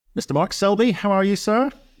Mr. Mark Selby, how are you,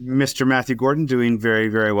 sir? Mr. Matthew Gordon, doing very,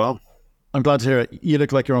 very well. I'm glad to hear it. You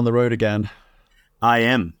look like you're on the road again. I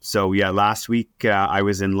am. So, yeah, last week I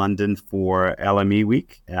was in London for LME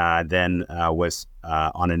week, then was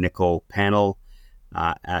on a nickel panel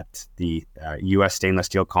at the U.S. Stainless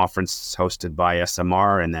Steel Conference hosted by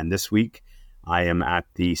SMR. And then this week I am at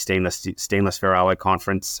the Stainless Ferroalloy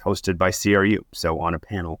Conference hosted by CRU. So on a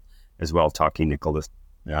panel as well, talking nickel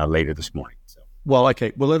later this morning. Well,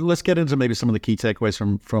 okay. Well, let's get into maybe some of the key takeaways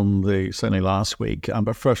from the certainly last week.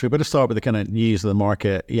 But first, we better start with the kind of news of the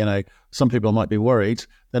market. You know, some people might be worried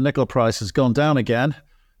the nickel price has gone down again.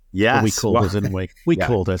 Yes, but we called it, didn't we? We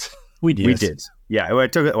called it. We did. We did. Yeah,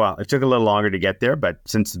 it took a little longer to get there, but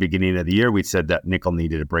since the beginning of the year, we said that nickel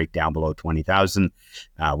needed to break down below 20,000.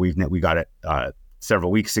 We got it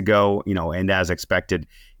several weeks ago, and as expected,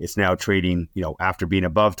 it's now trading, after being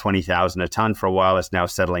above 20,000 a ton for a while, it's now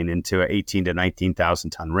settling into a 18 to 19,000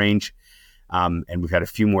 ton range. And we've had a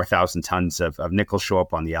few more thousand tons of nickel show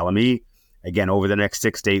up on the LME. Again, over the next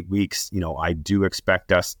 6 to 8 weeks, I do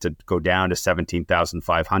expect us to go down to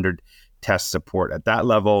 17,500, test support at that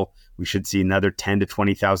level. We should see another 10 to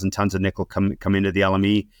 20,000 tons of nickel come into the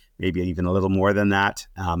LME, maybe even a little more than that.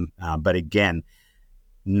 But again,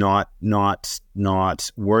 not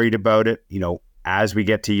worried about it. As we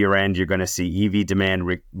get to year end, you're going to see EV demand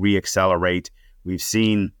reaccelerate. We've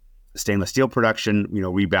seen stainless steel production,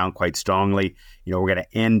 rebound quite strongly. We're going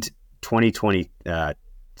to end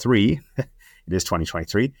 2023. It is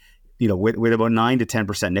 2023. With about 9 to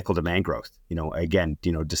 10% nickel demand growth. Again,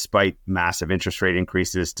 despite massive interest rate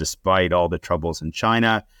increases, despite all the troubles in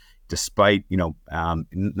China, despite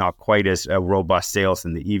not quite as robust sales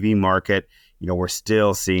in the EV market, we're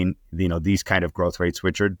still seeing these kind of growth rates,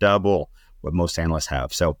 which are double what most analysts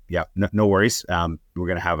have. So yeah, no worries. We're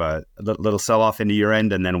going to have a little sell off into year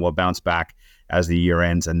end, and then we'll bounce back as the year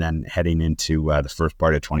ends, and then heading into the first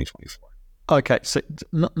part of 2024. Okay, so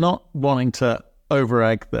not wanting to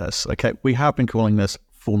over-egg this. Okay, we have been calling this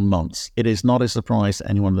for months. It is not a surprise to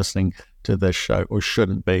anyone listening to this show, or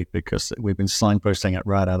shouldn't be, because we've been signposting it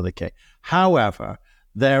right out of the gate. However,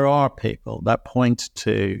 there are people that point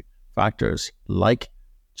to factors like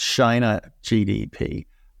China GDP,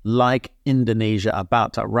 like Indonesia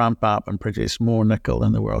about to ramp up and produce more nickel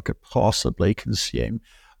than the world could possibly consume,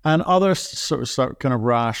 and other sort of kind of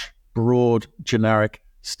rash, broad, generic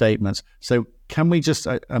statements. So can we just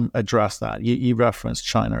address that? You referenced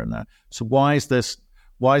China in there. So why is this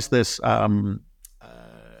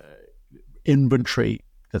inventory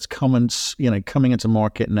that's coming into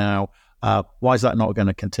market now? Why is that not going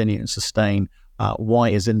to continue and sustain? Why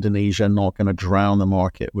is Indonesia not going to drown the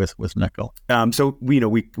market with nickel? So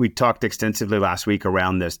we talked extensively last week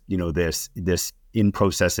around this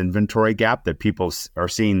in-process inventory gap that people are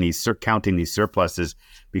seeing counting these surpluses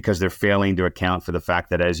because they're failing to account for the fact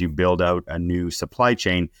that as you build out a new supply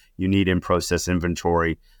chain, you need in-process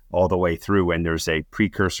inventory all the way through, and there's a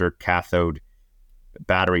precursor cathode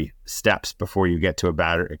battery steps before you get to a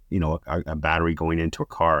battery, a battery going into a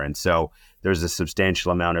car. And so there's a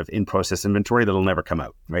substantial amount of in-process inventory that'll never come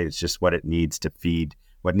out, right? It's just what it needs to feed,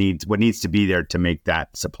 what needs to be there to make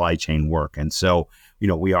that supply chain work. And so,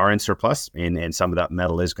 we are in surplus, and some of that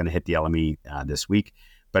metal is going to hit the LME this week.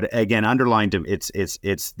 But again, it's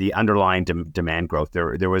the underlying demand growth.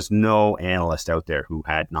 There was no analyst out there who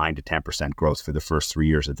had 9 to 10% growth for the first 3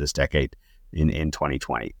 years of this decade in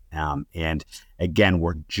 2020. And again,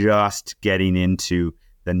 we're just getting into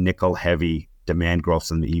the nickel heavy demand growth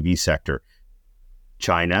in the EV sector.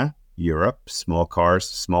 China, Europe, small cars,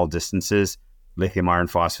 small distances, lithium iron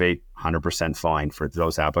phosphate, 100% fine for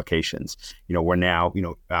those applications. We're now,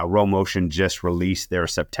 Romotion just released their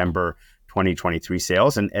September 2023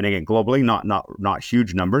 sales, and again, globally, not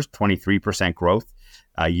huge numbers, 23% growth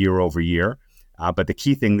year over year. But the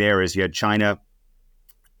key thing there is you had China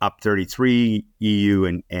up 33,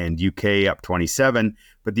 EU and UK up 27,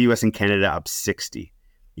 but the US and Canada up 60.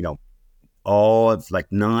 All of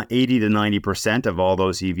 80 to 90% of all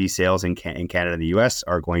those EV sales in Canada and the US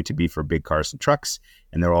are going to be for big cars and trucks,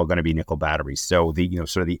 and they're all going to be nickel batteries. So the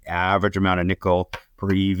sort of the average amount of nickel per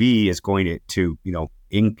EV is going to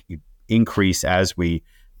increase as we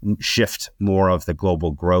shift more of the global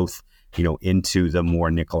growth into the more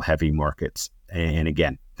nickel heavy markets. And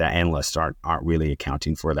again, the analysts aren't really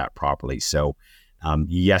accounting for that properly. So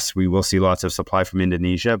yes, we will see lots of supply from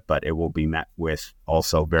Indonesia, but it will be met with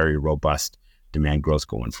also very robust demand growth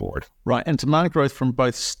going forward. Right, and demand growth from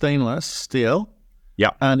both stainless steel,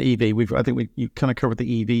 and EV. You kind of covered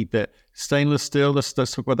the EV bit. Stainless steel. Let's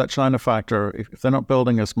talk about that China factor. If they're not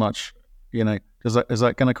building as much, is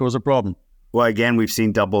that going to cause a problem? Well, again, we've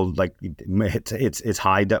seen double, like it's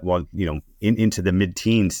high, into the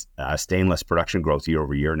mid-teens stainless production growth year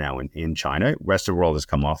over year now in China. Rest of the world has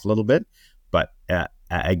come off a little bit, but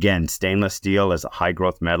again, stainless steel is a high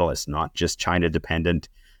growth metal. It's not just China dependent.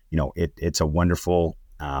 It's a wonderful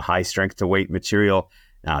high strength to weight material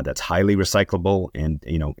that's highly recyclable, and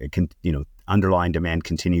it can underlying demand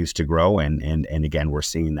continues to grow, and again, we're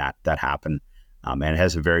seeing that happen, and it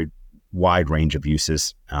has a very wide range of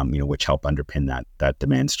uses, which help underpin that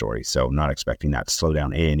demand story. So not expecting that to slow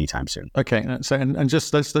down anytime soon. Okay, so and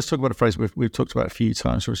just let's talk about a phrase we've talked about a few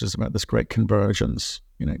times, which is about this great convergence,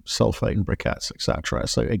 sulfate and briquettes, etc.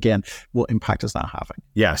 So again, what impact is that having?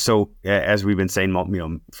 Yeah, so as we've been saying,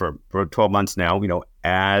 for 12 months now,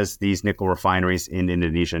 as these nickel refineries in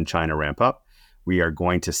Indonesia and China ramp up, we are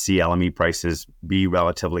going to see LME prices be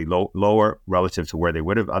relatively lower relative to where they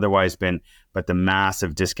would have otherwise been. But the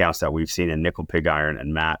massive discounts that we've seen in nickel pig iron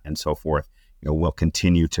and matte and so forth, will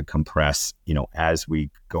continue to compress, as we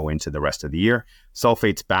go into the rest of the year.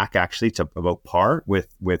 Sulfate's back actually to about par with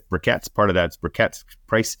briquettes. Part of that's briquettes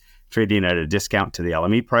price trading at a discount to the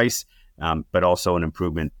LME price, but also an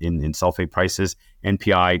improvement in sulfate prices.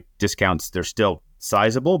 NPI discounts, they're still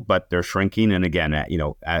sizable, but they're shrinking. And again,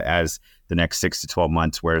 as the next 6 to 12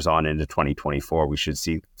 months wears on into 2024, we should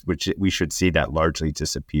see that largely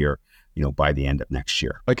disappear, by the end of next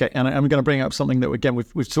year. Okay, and I'm going to bring up something that again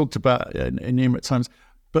we've talked about in numerous times,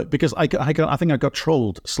 but because I think I got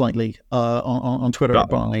trolled slightly on Twitter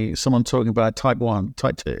by someone talking about type 1,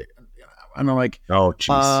 type 2, and I'm like, oh,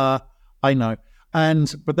 jeez, I know,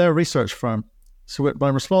 but they're a research firm. So my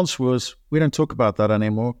response was, we don't talk about that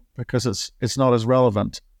anymore because it's not as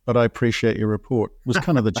relevant, but I appreciate your report, was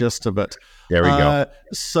kind of the gist of it. There we go.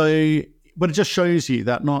 But it just shows you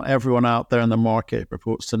that not everyone out there in the market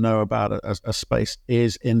reports to know about it as a space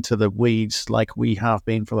is into the weeds like we have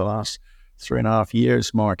been for the last 3.5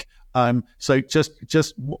 years, Mark. So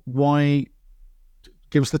just why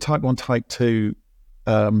give us the type 1, type 2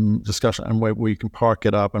 discussion, and where you can park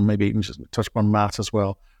it up, and maybe even just touch upon Matt as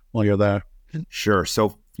well while you're there. Sure.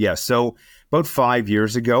 So about 5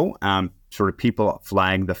 years ago, sort of people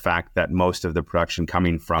flagged the fact that most of the production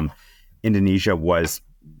coming from Indonesia was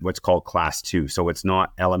what's called Class 2. So it's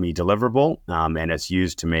not LME deliverable, and it's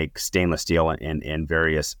used to make stainless steel and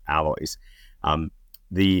various alloys.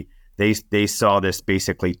 They saw this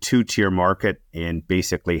basically 2-tier market, and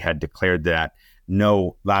basically had declared that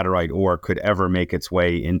no laterite ore could ever make its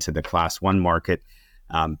way into the Class 1 market,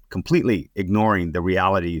 completely ignoring the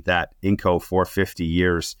reality that Inco for 50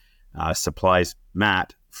 years supplies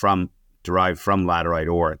matte derived from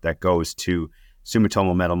laterite ore that goes to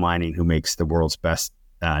Sumitomo Metal Mining, who makes the world's best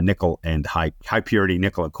nickel and high purity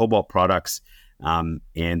nickel and cobalt products.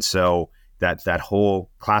 And so that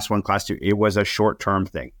whole Class 1, Class 2, it was a short-term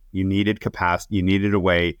thing. You needed capacity, you needed a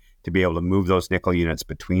way to be able to move those nickel units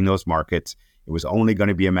between those markets. It was only going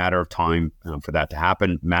to be a matter of time for that to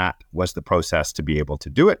happen. Matte was the process to be able to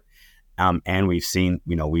do it. And we've seen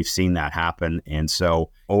that happen. And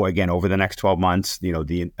so, again, over the next 12 months,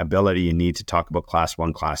 the ability and need to talk about Class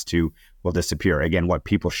 1, Class 2 will disappear. Again, what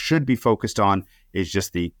people should be focused on is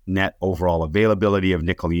just the net overall availability of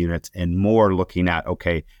nickel units, and more looking at,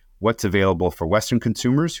 okay, what's available for Western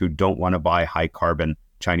consumers who don't want to buy high carbon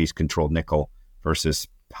Chinese controlled nickel versus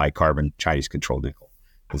high carbon Chinese controlled nickel.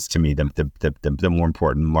 It's, to me, the more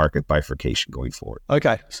important market bifurcation going forward.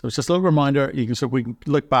 Okay, so it's just a little reminder. We can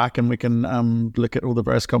look back and we can look at all the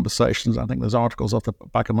various conversations. I think there's articles off the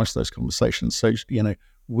back of most of those conversations. So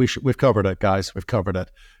we've covered it, guys. We've covered it.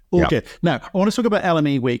 Okay. Yep. Now I want to talk about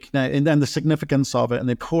LME Week now, and then the significance of it and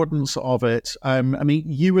the importance of it.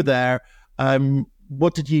 You were there.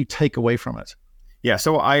 What did you take away from it? Yeah,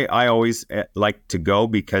 so I always like to go,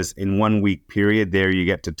 because in 1 week period there you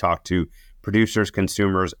get to talk to producers,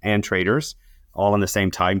 consumers, and traders all in the same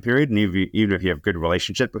time period. And even if you have good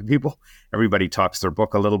relationship with people, everybody talks their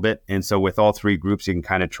book a little bit. And so with all three groups, you can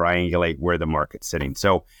kind of triangulate where the market's sitting.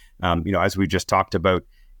 So, as we just talked about,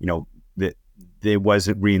 that it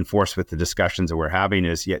wasn't reinforced with the discussions that we're having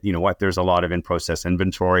is, yet, there's a lot of in-process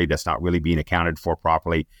inventory that's not really being accounted for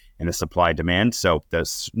properly in the supply demand. So the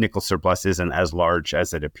nickel surplus isn't as large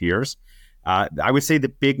as it appears. I would say the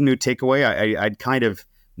big new takeaway, I'd kind of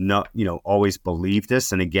not, always believe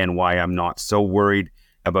this. And again, why I'm not so worried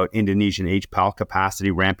about Indonesian HPAL capacity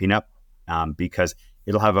ramping up, because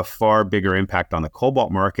it'll have a far bigger impact on the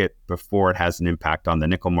cobalt market before it has an impact on the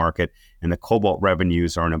nickel market. And the cobalt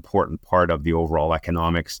revenues are an important part of the overall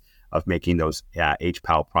economics of making those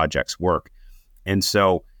HPAL projects work. And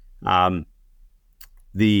so,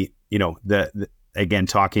 again,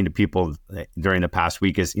 talking to people during the past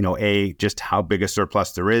week is, just how big a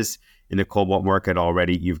surplus there is in the cobalt market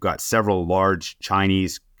already. You've got several large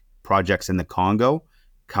Chinese projects in the Congo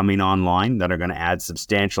coming online that are going to add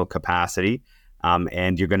substantial capacity.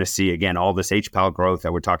 And you're going to see, again, all this HPAL growth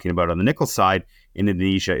that we're talking about on the nickel side.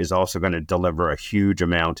 Indonesia is also going to deliver a huge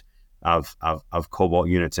amount of cobalt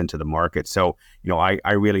units into the market. So,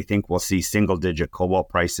 I really think we'll see single-digit cobalt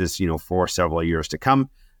prices, for several years to come.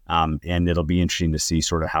 And it'll be interesting to see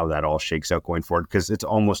sort of how that all shakes out going forward, because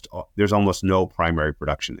there's almost no primary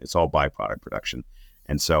production. It's all byproduct production.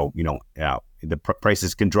 And so, the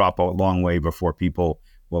prices can drop a long way before people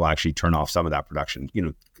will actually turn off some of that production.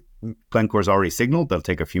 Glencore's already signaled they'll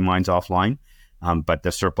take a few mines offline, but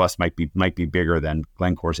the surplus might be bigger than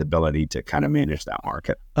Glencore's ability to kind of manage that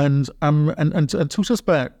market. And talk to us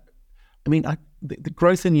about, the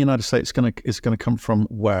growth in the United States is gonna come from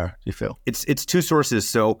where, do you feel? It's two sources.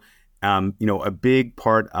 So, a big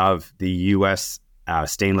part of the U.S.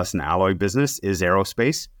 Stainless and alloy business is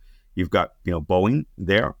aerospace. You've got Boeing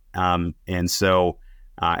there, and so.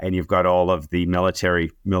 And you've got all of the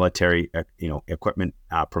military, equipment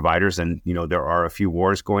providers, and there are a few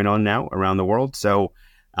wars going on now around the world. So,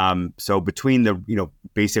 between the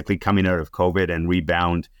basically coming out of COVID and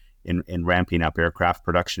rebound in ramping up aircraft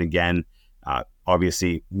production again,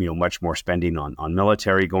 obviously much more spending on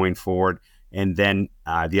military going forward, and then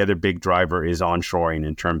the other big driver is onshoring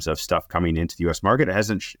in terms of stuff coming into the U.S. market.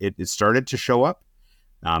 It started to show up.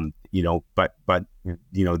 But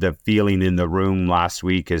the feeling in the room last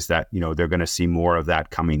week is that, they're going to see more of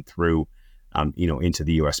that coming through, into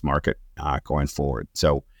the U.S. market going forward.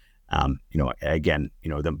 So, again,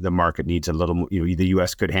 the market needs a little more, the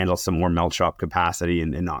U.S. could handle some more melt shop capacity,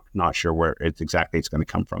 and not sure where it's going to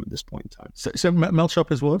come from at this point in time. So melt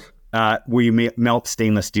shop is what? Where you melt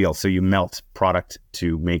stainless steel. So you melt product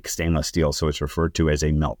to make stainless steel. So it's referred to as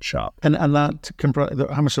a melt shop. And that,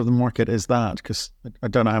 how much of the market is that? Because I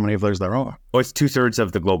don't know how many of those there are. Oh, it's 2/3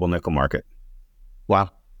 of the global nickel market.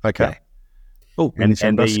 Wow. Okay. Yeah. Oh,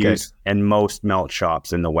 and most melt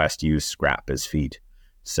shops in the West use scrap as feed.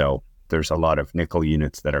 So there's a lot of nickel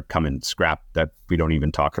units that are coming scrap that we don't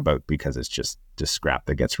even talk about, because it's just scrap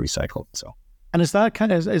that gets recycled. So. And is there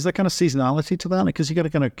kind of seasonality to that? Because you got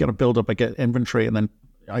to build up inventory and then,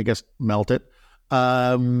 I guess, melt it.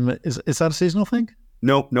 Is that a seasonal thing?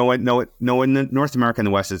 No. In the North America and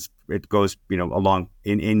the West, it goes along.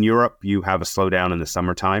 In Europe, you have a slowdown in the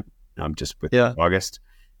summertime, just with August.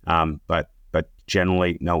 But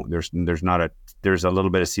generally, no. There's a little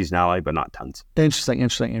bit of seasonality, but not tons.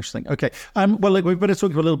 Interesting. Okay. Well, look, we've better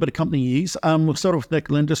talk about a little bit of companies. We'll start off with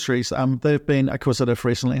Nickel Industries. They've been acquisitive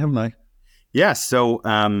recently, haven't they? Yes.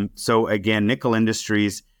 So again, Nickel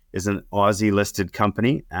Industries is an Aussie listed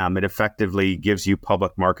company. It effectively gives you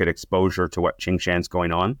public market exposure to what Tsingshan's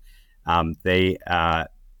going on. They have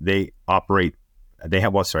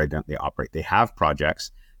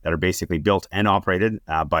projects that are basically built and operated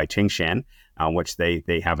by Tsingshan, which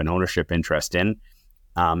they have an ownership interest in.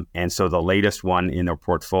 And so the latest one in their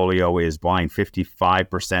portfolio is buying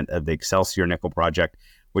 55% of the Excelsior Nickel project,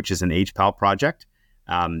 which is an HPAL project.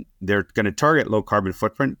 They're going to target low carbon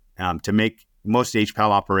footprint to make most HPAL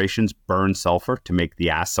operations burn sulfur to make the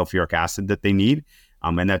sulfuric acid that they need,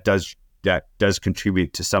 and that does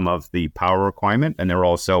contribute to some of the power requirement. And they're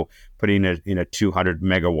also putting it in a 200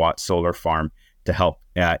 megawatt solar farm to help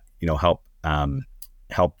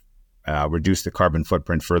reduce the carbon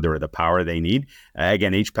footprint further of the power they need.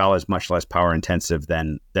 Again, HPAL is much less power intensive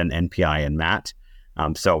than NPI and MAT,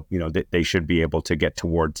 so they should be able to get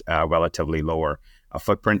towards relatively lower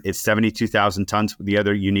footprint. It's 72,000 tons. The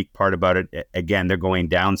other unique part about it, again, they're going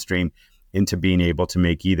downstream into being able to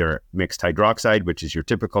make either mixed hydroxide, which is your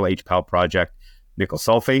typical HPAL project, nickel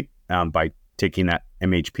sulfate, by taking that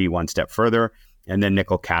MHP one step further, and then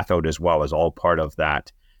nickel cathode as well as all part of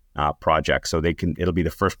that project. So it'll be the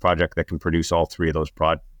first project that can produce all three of those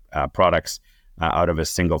products out of a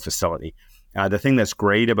single facility. The thing that's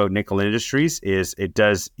great about Nickel Industries is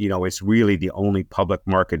it's really the only public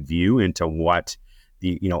market view into what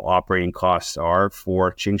the operating costs are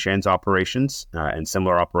for Tsingshan's operations and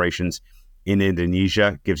similar operations in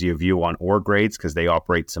Indonesia. Gives you a view on ore grades because they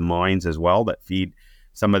operate some mines as well that feed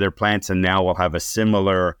some of their plants, and now we'll have a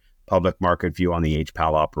similar public market view on the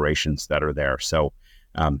HPAL operations that are there. So,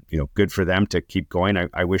 good for them to keep going.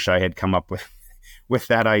 I wish I had come up with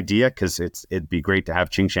that idea, because it'd be great to have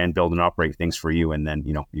Tsingshan build and operate things for you, and then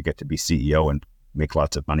you get to be CEO and make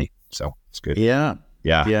lots of money. So it's good. Yeah.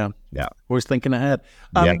 Always thinking ahead.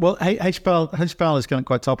 Well, HPAL is getting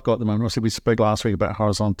quite topical at the moment. Obviously, we spoke last week about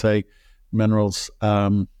horizontal minerals,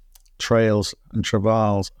 trails and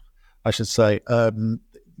travails, I should say. With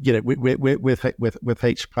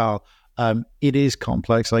HPAL, It is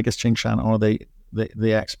complex. I guess Tsingshan are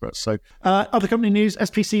the experts. So other company news,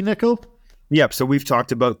 SPC Nickel. Yep. So we've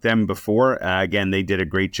talked about them before. Again, they did a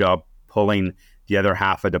great job pulling the other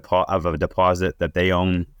half of a deposit that they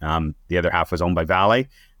own. The other half was owned by Vale,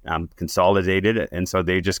 consolidated. And so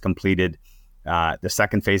they just completed the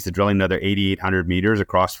second phase of drilling, another 8,800 meters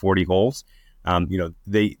across 40 holes.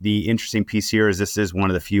 The interesting piece here is this is one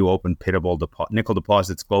of the few open pittable nickel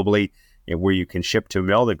deposits globally where you can ship to a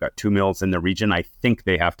mill. They've got 2 mills in the region. I think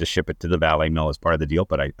they have to ship it to the Vale mill as part of the deal,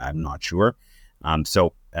 but I'm not sure.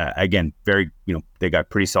 Again, they got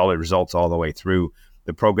pretty solid results all the way through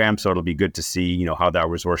the program. So it'll be good to see, how that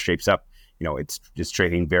resource shapes up. It's just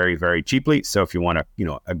trading very, very cheaply. So if you want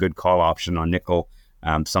a good call option on nickel,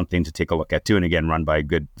 something to take a look at too. And again, run by a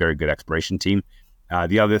very good exploration team.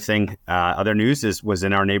 The other thing, other news was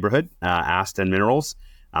in our neighborhood. Aston Minerals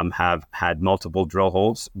have had multiple drill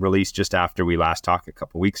holes released just after we last talked a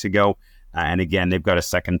couple of weeks ago. And again, they've got a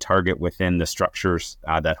second target within the structures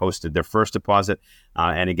that hosted their first deposit.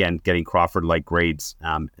 And again, getting Crawford-like grades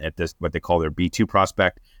at this, what they call their B2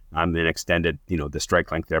 prospect, and extended, the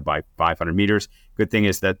strike length there by 500 meters. Good thing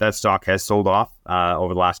is that stock has sold off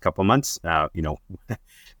over the last couple of months,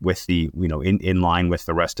 with the, in line with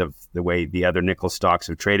the rest of the way the other nickel stocks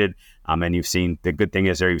have traded. And you've seen, the good thing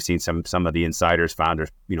is there, you've seen some of the insiders, founders,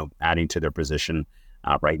 adding to their position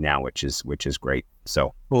right now, which is great.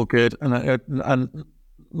 So all good. And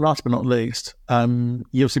last but not least, you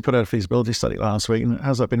obviously put out a feasibility study last week. And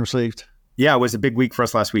how's that been received? Yeah, it was a big week for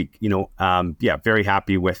us last week. Very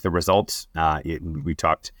happy with the results. We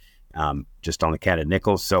talked just on the Canada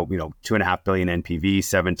Nickel. So, $2.5 billion NPV,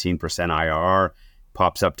 17% IRR,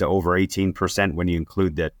 pops up to over 18% when you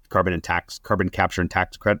include the carbon capture and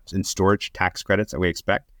tax credits and storage tax credits that we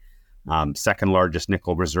expect. Second largest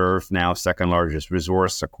nickel reserve now, second largest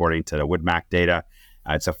resource according to the Woodmac data.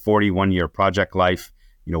 It's a 41-year project life.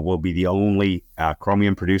 We'll be the only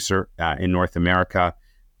chromium producer in North America.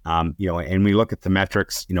 And we look at the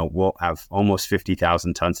metrics, we'll have almost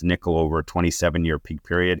 50,000 tons of nickel over a 27-year peak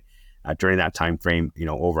period. During that time frame,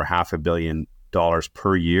 over $500 million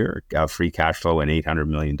per year free cash flow and $800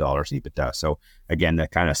 million EBITDA. So again, that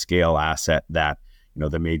kind of scale asset that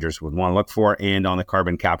the majors would want to look for. And on the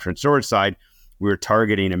carbon capture and storage side, we were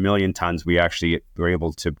targeting 1 million tons. We actually were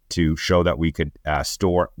able to show that we could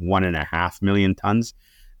store 1.5 million tons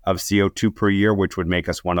of CO2 per year, which would make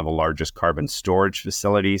us one of the largest carbon storage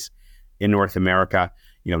facilities in North America.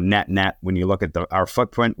 Net, when you look at our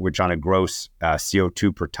footprint, which on a gross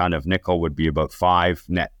CO2 per ton of nickel would be about 5,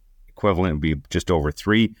 net equivalent would be just over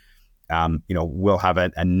 3. We'll have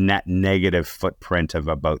a net negative footprint of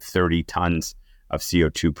about 30 tons of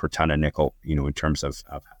CO2 per ton of nickel, in terms of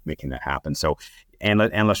making that happen. So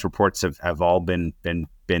analyst reports have all been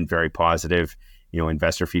very positive.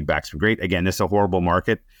 Investor feedback's been great. Again, this is a horrible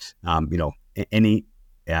market. We're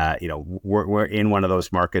in one of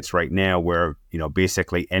those markets right now where,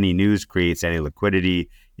 basically any news creates any liquidity,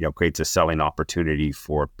 creates a selling opportunity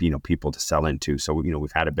for, people to sell into. So,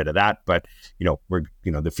 we've had a bit of that, but,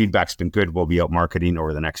 the feedback's been good. We'll be out marketing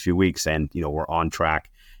over the next few weeks, and, we're on track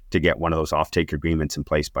to get one of those offtake agreements in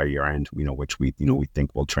place by year end, which we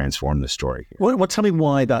think will transform the story. Tell me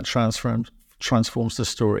why that transforms the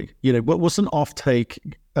story. What's an offtake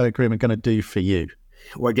agreement going to do for you?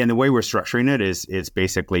 Well, again, the way we're structuring it is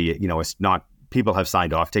basically, it's not, people have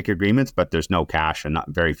signed offtake agreements, but there's no cash and not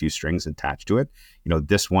very few strings attached to it.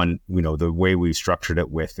 This one, the way we've structured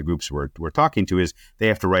it with the groups we're talking to is they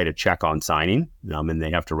have to write a check on signing, and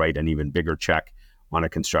they have to write an even bigger check on a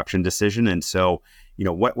construction decision. And so,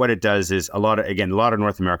 what it does is a lot of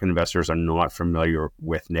North American investors are not familiar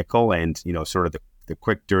with nickel, and, sort of the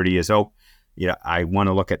quick dirty is, I want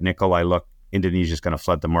to look at nickel. Indonesia's going to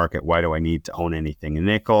flood the market. Why do I need to own anything in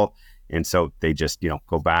nickel? And so they just,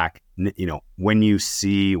 go back, when you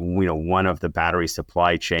see, one of the battery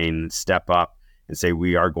supply chain step up and say,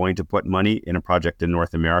 we are going to put money in a project in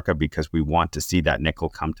North America because we want to see that nickel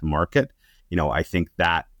come to market. I think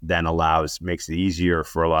that then makes it easier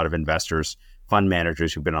for a lot of investors, fund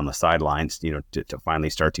managers who've been on the sidelines, to finally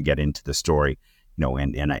start to get into the story,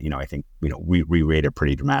 I think, we re-rate it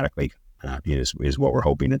pretty dramatically, is what we're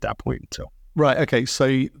hoping at that point. So. Right. Okay.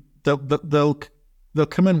 So they'll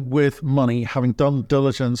come in with money, having done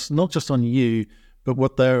diligence, not just on you, but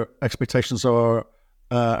what their expectations are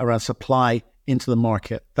around supply into the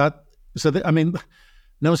market. No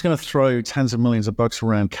one's going to throw tens of millions of bucks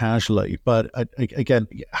around casually. But again,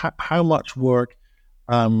 how much work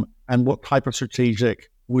and what type of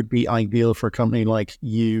strategic would be ideal for a company like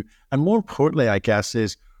you? And more importantly, I guess,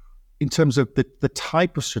 is in terms of the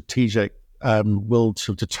type of strategic will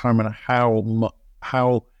to determine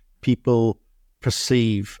how people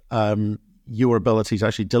perceive your ability to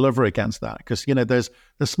actually deliver against that? Because, there's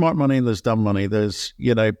smart money and there's dumb money. There's,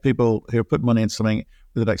 people who put money into something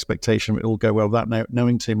with an expectation it will go well without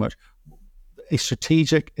knowing too much. A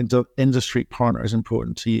strategic industry partner is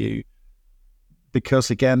important to you because,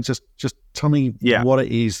 again, just tell me what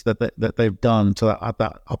it is that they've done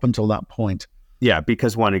up until that point. Yeah,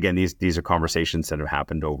 because one, again, these are conversations that have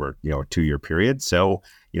happened over a 2-year period. So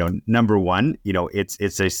number one, it's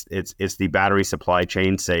the battery supply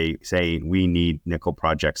chain saying we need nickel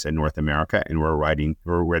projects in North America, and we're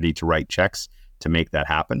ready to write checks to make that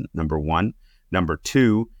happen. Number one. Number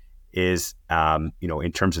two is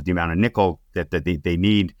in terms of the amount of nickel that they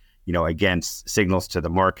need. Again, signals to the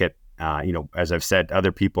market. As I've said,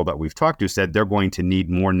 other people that we've talked to said they're going to need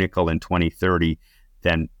more nickel in 2030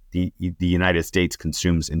 than the United States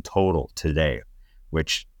consumes in total today,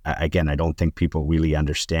 which again, I don't think people really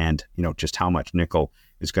understand, just how much nickel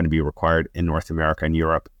is going to be required in North America and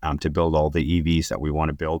Europe to build all the EVs that we want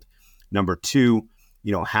to build. Number two,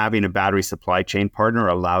 having a battery supply chain partner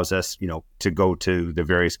allows us, to go to the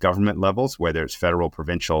various government levels, whether it's federal,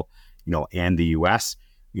 provincial, and the US.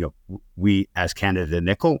 We as Canada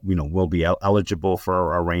Nickel, will be eligible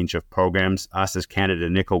for a range of programs. Us as Canada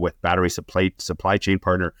Nickel with battery supply chain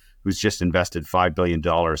partner who's just invested $5 billion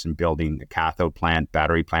in building a cathode plant,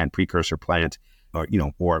 battery plant, precursor plant, or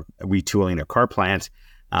retooling a car plant,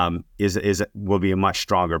 will be a much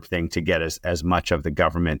stronger thing to get as much of the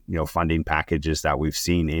government, funding packages that we've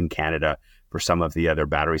seen in Canada for some of the other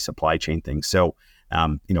battery supply chain things. So,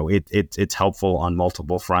 it's helpful on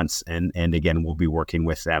multiple fronts, and again, we'll be working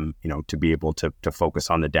with them, to be able to focus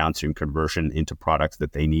on the downstream conversion into products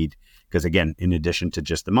that they need. Because again, in addition to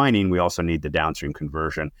just the mining, we also need the downstream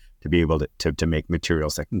conversion to be able to make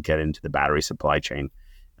materials that can get into the battery supply chain.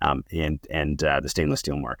 And the stainless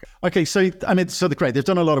steel market. Okay, so great. They've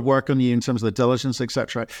done a lot of work on you in terms of the diligence,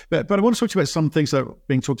 etc. But I want to talk to you about some things that are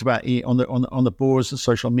being talked about on the boards and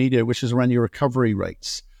social media, which is around your recovery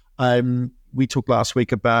rates. We talked last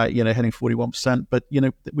week about hitting 41%, but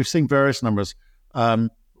we've seen various numbers. Where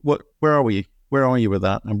are we? Where are you with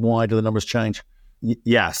that, and why do the numbers change?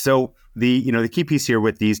 Yeah, so the key piece here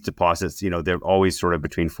with these deposits, they're always sort of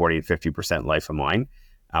between 40 and 50% life of mine.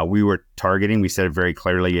 We said it very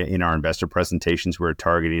clearly in our investor presentations, we were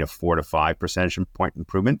targeting a 4 to 5 percentage point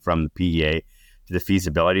improvement from the PEA to the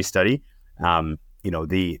feasibility study.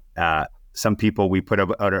 Some people, we put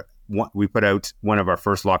out one of our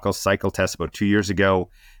first local cycle tests about 2 years ago.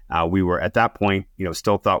 We were at that point,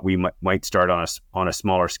 still thought we might start on a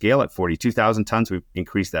smaller scale at 42,000 tons. We've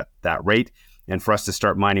increased that rate. And for us to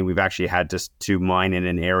start mining, we've actually had to mine in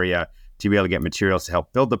an area to be able to get materials to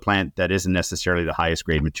help build the plant that isn't necessarily the highest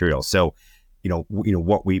grade material. So,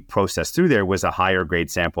 what we processed through there was a higher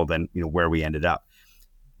grade sample than, where we ended up.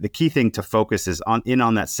 The key thing to focus is on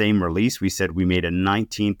that same release, we said we made a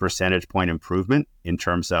 19 percentage point improvement in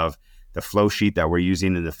terms of the flow sheet that we're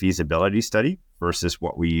using in the feasibility study versus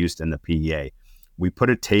what we used in the PEA. We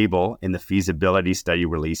put a table in the feasibility study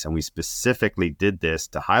release, and we specifically did this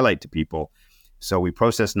to highlight to people. So we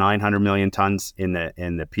processed 900 million tons in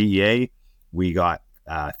the PEA. We got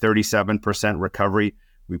 37% recovery.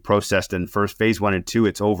 We processed in first phase 1 and 2,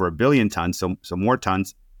 it's over 1 billion tons, so more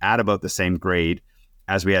tons at about the same grade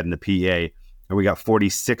as we had in the PEA, and we got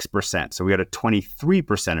 46%. So we had a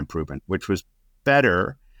 23% improvement, which was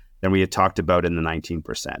better than we had talked about in the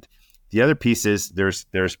 19%. The other piece is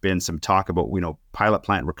there's been some talk about pilot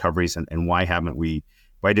plant recoveries and why didn't we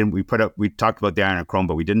talked about the iron and chrome,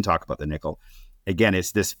 but we didn't talk about the nickel. Again,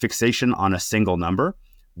 it's this fixation on a single number.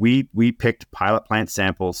 We picked pilot plant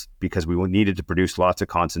samples because we needed to produce lots of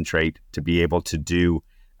concentrate to be able to do,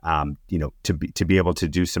 to be able to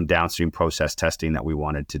do some downstream process testing that we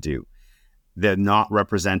wanted to do. They're not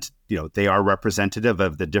they are representative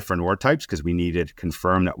of the different ore types because we needed to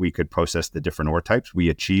confirm that we could process the different ore types. We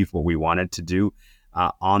achieved what we wanted to do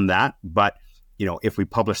on that. But, if we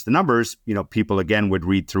publish the numbers, people again would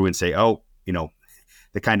read through and say,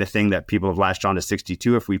 the kind of thing that people have latched on to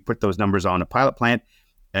 62. If we put those numbers on a pilot plant,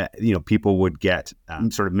 people would get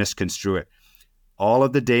sort of misconstrue it. All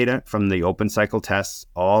of the data from the open cycle tests,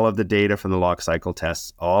 all of the data from the log cycle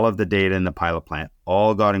tests, all of the data in the pilot plant,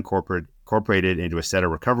 all got incorporated into a set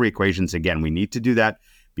of recovery equations. Again, we need to do that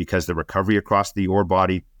because the recovery across the ore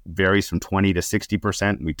body varies from 20 to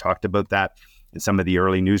 60%. We talked about that in some of the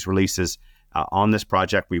early news releases on this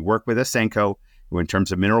project. We work with Ausenco, who in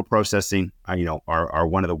terms of mineral processing, are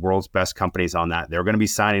one of the world's best companies on that. They're going to be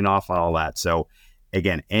signing off on all that. So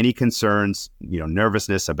again, any concerns,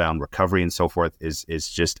 nervousness about recovery and so forth is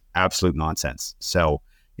just absolute nonsense. So,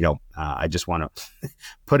 I just want to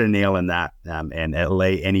put a nail in that and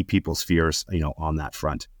allay any people's fears, on that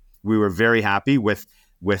front. We were very happy with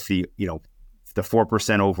the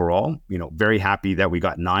 4% overall, very happy that we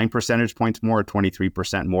got 9 percentage points more,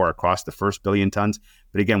 23% more across the first billion tons.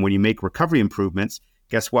 But again, when you make recovery improvements,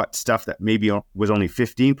 guess what? Stuff that maybe was only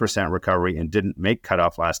 15% recovery and didn't make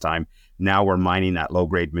cutoff last time, now we're mining that low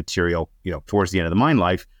grade material, towards the end of the mine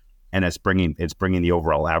life, and it's bringing the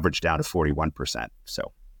overall average down to 41%.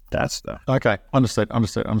 So that's the okay. Understood.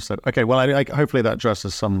 Okay, well, I hopefully that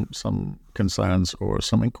addresses some concerns or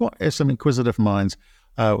some inquisitive minds.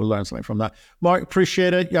 We'll learn something from that. Mark,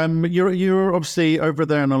 appreciate it. You're obviously over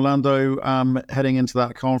there in Orlando, heading into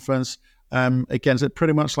that conference. Again, is it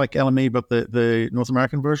pretty much like LME, but the North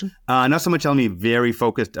American version? Not so much LME, very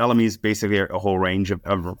focused. LME is basically a whole range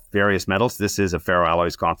of various metals. This is a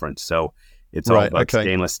ferroalloys conference, so it's all about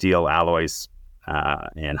stainless steel alloys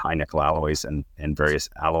and high nickel alloys and various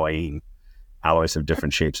alloys of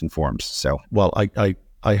different shapes and forms. So, well,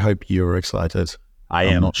 I hope you're excited.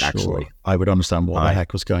 I'm not actually sure I would understand what the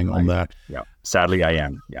heck was going on there. Yeah, sadly I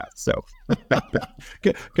am. Yeah, so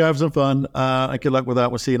go have some fun. And good luck with that.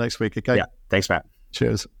 We'll see you next week. Okay. Yeah. Thanks, Matt.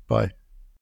 Cheers. Bye.